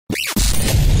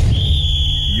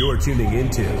You're tuning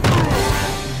into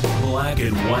Black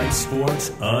and White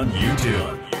Sports on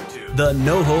YouTube. The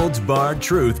no-holds-barred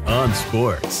truth on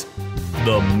sports.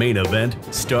 The main event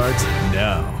starts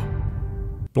now.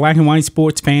 Black and white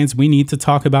sports fans, we need to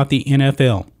talk about the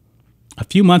NFL. A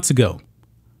few months ago,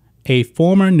 a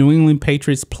former New England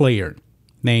Patriots player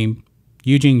named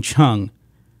Eugene Chung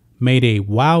made a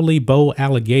wildly bold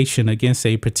allegation against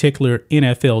a particular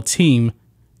NFL team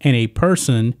and a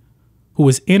person who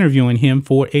was interviewing him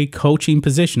for a coaching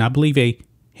position, I believe a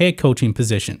head coaching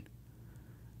position.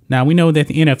 Now, we know that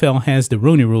the NFL has the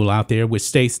Rooney Rule out there, which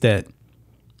states that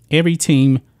every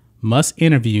team must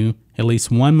interview at least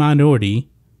one minority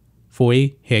for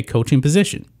a head coaching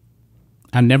position.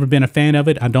 I've never been a fan of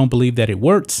it. I don't believe that it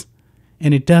works.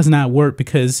 And it does not work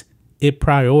because it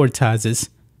prioritizes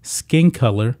skin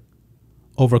color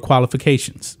over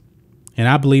qualifications. And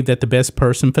I believe that the best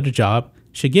person for the job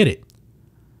should get it.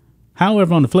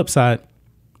 However, on the flip side,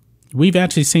 we've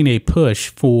actually seen a push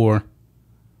for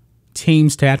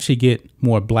teams to actually get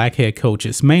more black head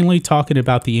coaches, mainly talking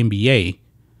about the NBA.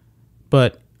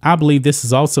 But I believe this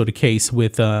is also the case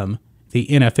with the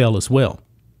NFL as well.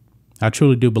 I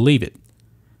truly do believe it.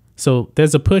 So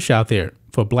there's a push out there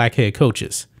for black head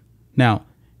coaches. Now,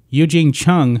 Eugene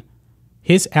Chung,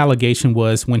 his allegation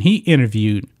was when he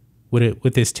interviewed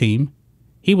with his team,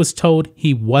 he was told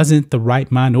he wasn't the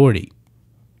right minority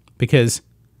because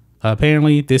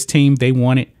apparently this team, they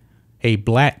wanted a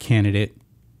black candidate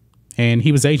and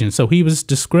he was Asian. So he was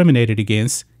discriminated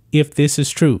against if this is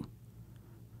true.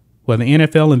 Well, the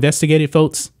NFL investigated,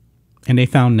 folks, and they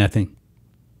found nothing.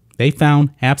 They found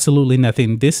absolutely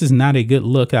nothing. This is not a good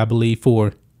look, I believe,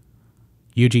 for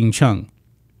Eugene Chung.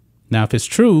 Now, if it's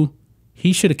true,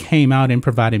 he should have came out and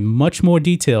provided much more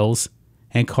details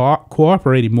and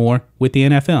cooperated more with the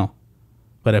NFL.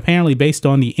 But apparently, based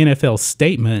on the NFL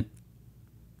statement,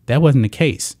 that wasn't the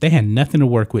case. They had nothing to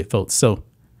work with, folks. So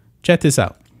check this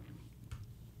out.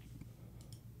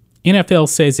 NFL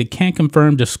says it can't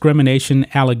confirm discrimination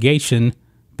allegation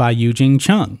by Eugene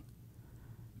Chung.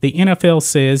 The NFL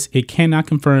says it cannot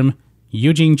confirm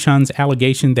Eugene Chung's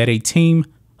allegation that a team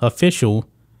official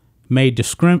made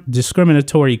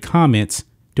discriminatory comments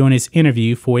during his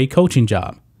interview for a coaching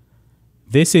job.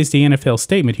 This is the NFL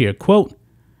statement here. Quote,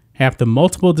 after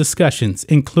multiple discussions,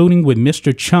 including with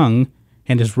Mr. Chung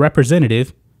and his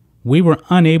representative, we were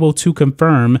unable to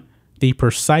confirm the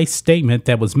precise statement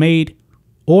that was made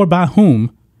or by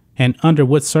whom and under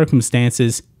what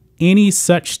circumstances any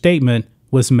such statement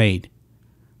was made,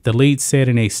 the lead said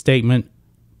in a statement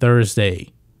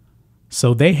Thursday.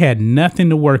 So they had nothing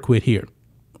to work with here.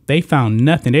 They found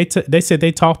nothing. They said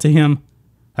they talked to him,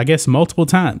 I guess, multiple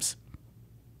times.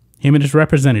 Him and his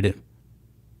representative.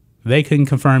 They couldn't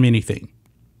confirm anything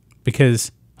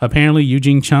because apparently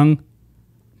Eugene Chung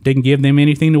didn't give them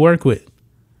anything to work with.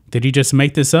 Did he just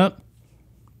make this up?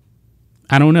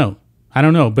 I don't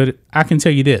know, but I can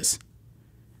tell you this.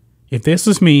 If this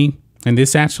was me and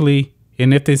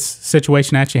if this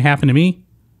situation actually happened to me,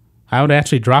 I would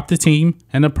actually drop the team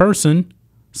and the person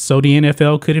so the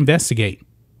NFL could investigate.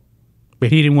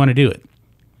 But he didn't want to do it.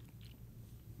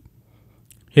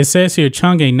 It says here,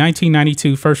 Chung, a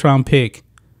 1992 first-round pick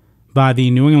by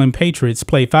the New England Patriots,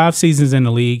 played 5 seasons in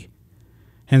the league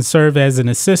and served as an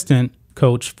assistant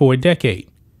coach for a decade.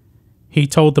 He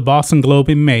told the Boston Globe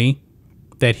in May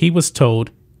that he was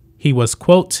told he was,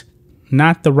 quote,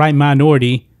 not the right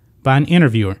minority by an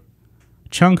interviewer.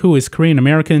 Chung, who is Korean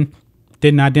American,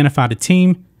 didn't identify the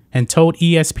team and told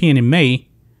ESPN in May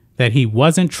that he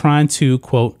wasn't trying to,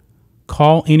 quote,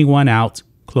 call anyone out,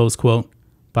 close quote,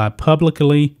 by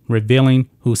publicly revealing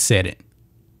who said it.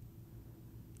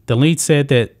 The lead said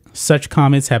that such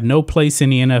comments have no place in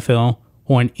the NFL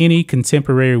or in any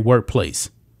contemporary workplace.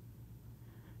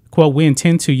 Quote, we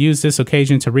intend to use this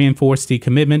occasion to reinforce the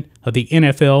commitment of the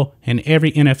NFL and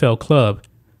every NFL club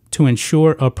to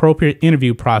ensure appropriate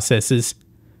interview processes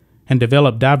and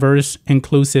develop diverse,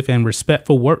 inclusive, and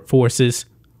respectful workforces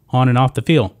on and off the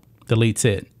field, the lead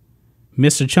said.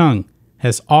 Mr. Chung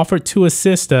has offered to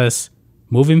assist us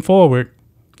moving forward,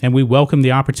 and we welcome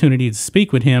the opportunity to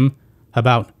speak with him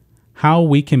about how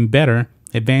we can better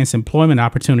advance employment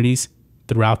opportunities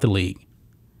throughout the league.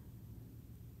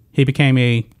 He began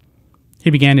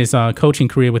his coaching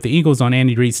career with the Eagles on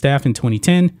Andy Reid's staff in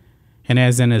 2010, and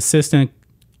as an assistant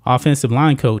offensive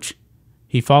line coach,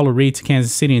 he followed Reid to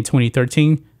Kansas City in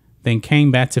 2013, then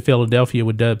came back to Philadelphia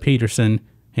with Doug Peterson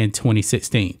in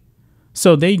 2016.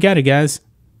 So there you got it, guys.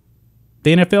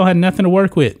 The NFL had nothing to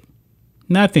work with.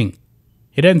 Nothing.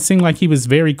 It doesn't seem like he was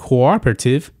very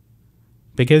cooperative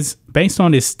because based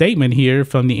on his statement here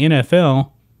from the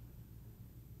NFL,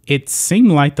 it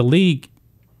seemed like the league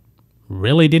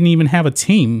really didn't even have a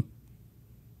team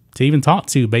to even talk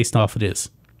to based off of this.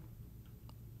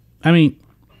 I mean,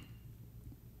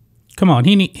 come on,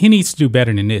 he needs to do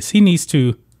better than this. He needs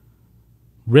to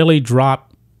really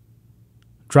drop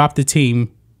the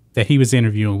team that he was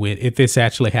interviewing with if this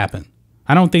actually happened.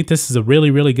 I don't think this is a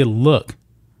really, really good look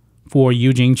for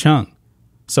Eugene Chung.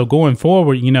 So going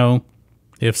forward,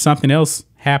 if something else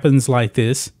happens like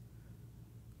this,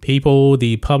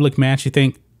 the public match, you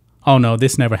think, oh no,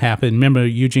 this never happened. Remember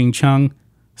Eugene Chung?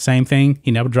 Same thing.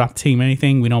 He never dropped the team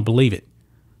anything. We don't believe it.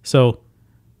 So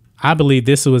I believe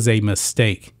this was a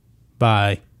mistake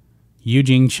by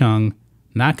Eugene Chung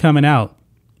not coming out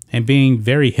and being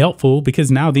very helpful,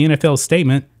 because now the NFL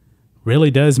statement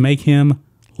really does make him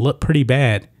look pretty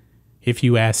bad, if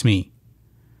you ask me.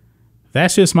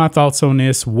 That's just my thoughts on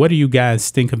this. What do you guys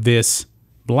think of this,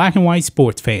 black and white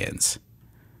sports fans?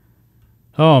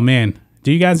 Oh man,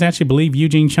 do you guys actually believe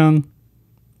Eugene Chung?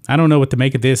 I don't know what to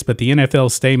make of this, but the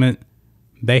NFL statement,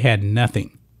 they had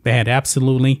nothing. They had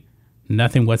absolutely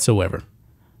nothing whatsoever.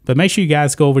 But make sure you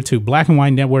guys go over to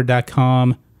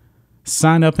blackandwhitenetwork.com,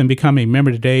 sign up and become a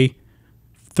member today.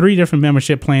 3 different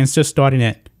membership plans, just starting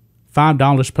at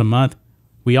 $5 per month.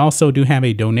 We also do have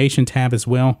a donation tab as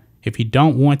well. If you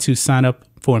don't want to sign up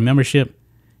for a membership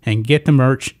and get the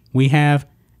merch, we have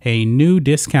a new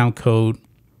discount code.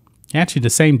 Actually,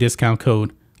 the same discount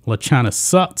code, LaChana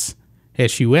Sucks,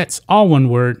 SUX, all one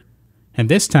word. And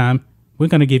this time, we're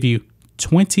going to give you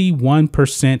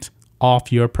 21%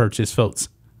 off your purchase, folks.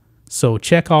 So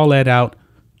check all that out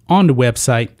on the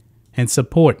website and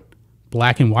support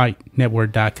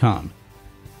blackandwhitenetwork.com.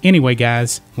 Anyway,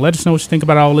 guys, let us know what you think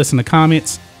about all this in the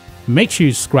comments. Make sure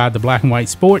you subscribe to Black and White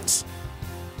Sports,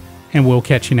 and we'll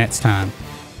catch you next time.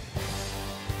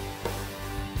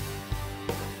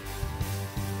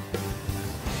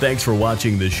 Thanks for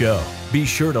watching the show. Be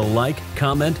sure to like,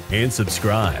 comment, and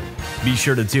subscribe. Be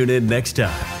sure to tune in next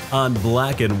time on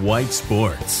Black and White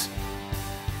Sports.